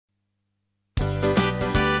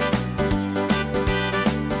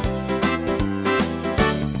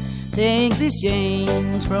Take these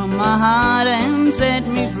chains from my heart and set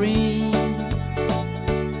me free.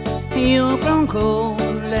 You've grown cold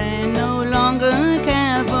and no longer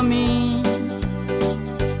care for me.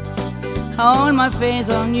 All my faith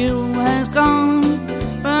on you has gone,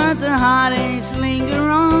 but the heartaches linger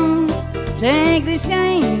on. Take these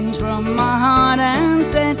chains from my heart and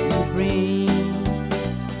set me free.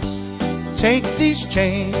 Take these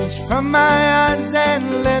chains from my eyes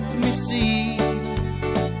and let me see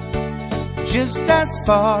just as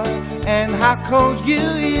far and how cold you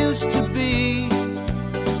used to be.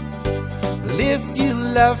 Well, if you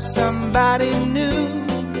love somebody new,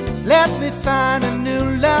 let me find a new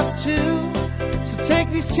love too. So take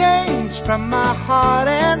these chains from my heart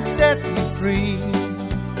and set me free.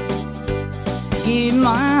 Give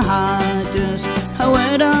my heart just a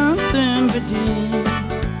word of sympathy.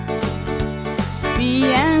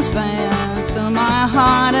 Be as fair to my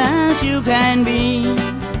heart as you can be.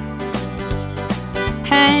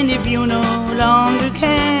 And if you no longer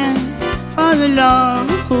care for the love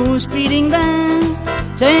who's beating there,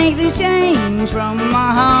 take these chains from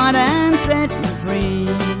my heart and set me free.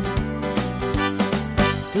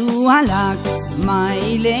 Du har lagt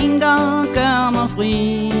mig i lænker, gør mig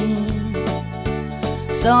fri.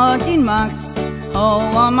 Så din magt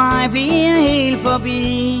over mig bliver helt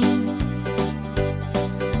forbi.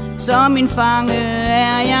 Som en fange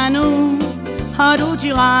er jeg nu, og du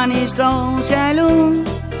tyrannisk og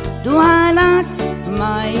jaloux. Du har lagt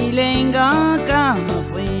mig i lænker, gør mig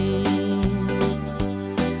fri.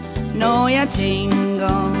 Når jeg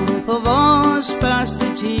tænker på vores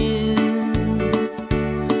første tid,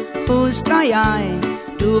 husker jeg,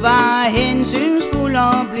 du var hensynsfuld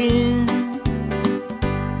og blid.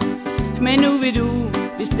 Men nu vil du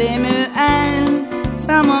bestemme alt,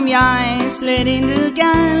 som om jeg slet intet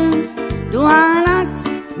galt. Du har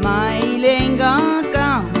lagt mig i lænker,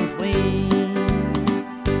 gør mig fri.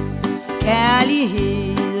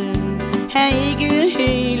 Kærligheden er ikke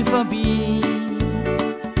helt forbi,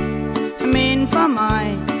 men for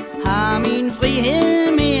mig har min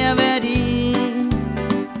frihed mere værdi.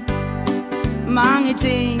 Mange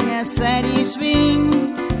ting er sat i sving,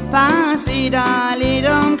 bare se dig lidt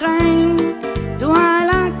omkring. Du har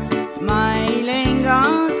lagt mig i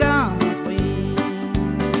lænker, gør mig fri.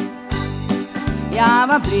 Jeg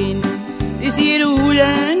var blind, det siger du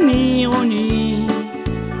uden ironi.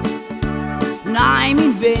 Nej,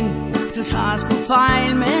 min ven, du tager sgu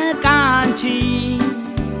fejl med garanti.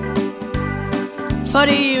 For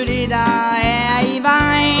det er jo det, der er i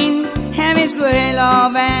vejen. Jeg vil sgu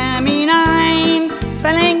hellere være min egen, så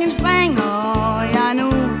længe den springer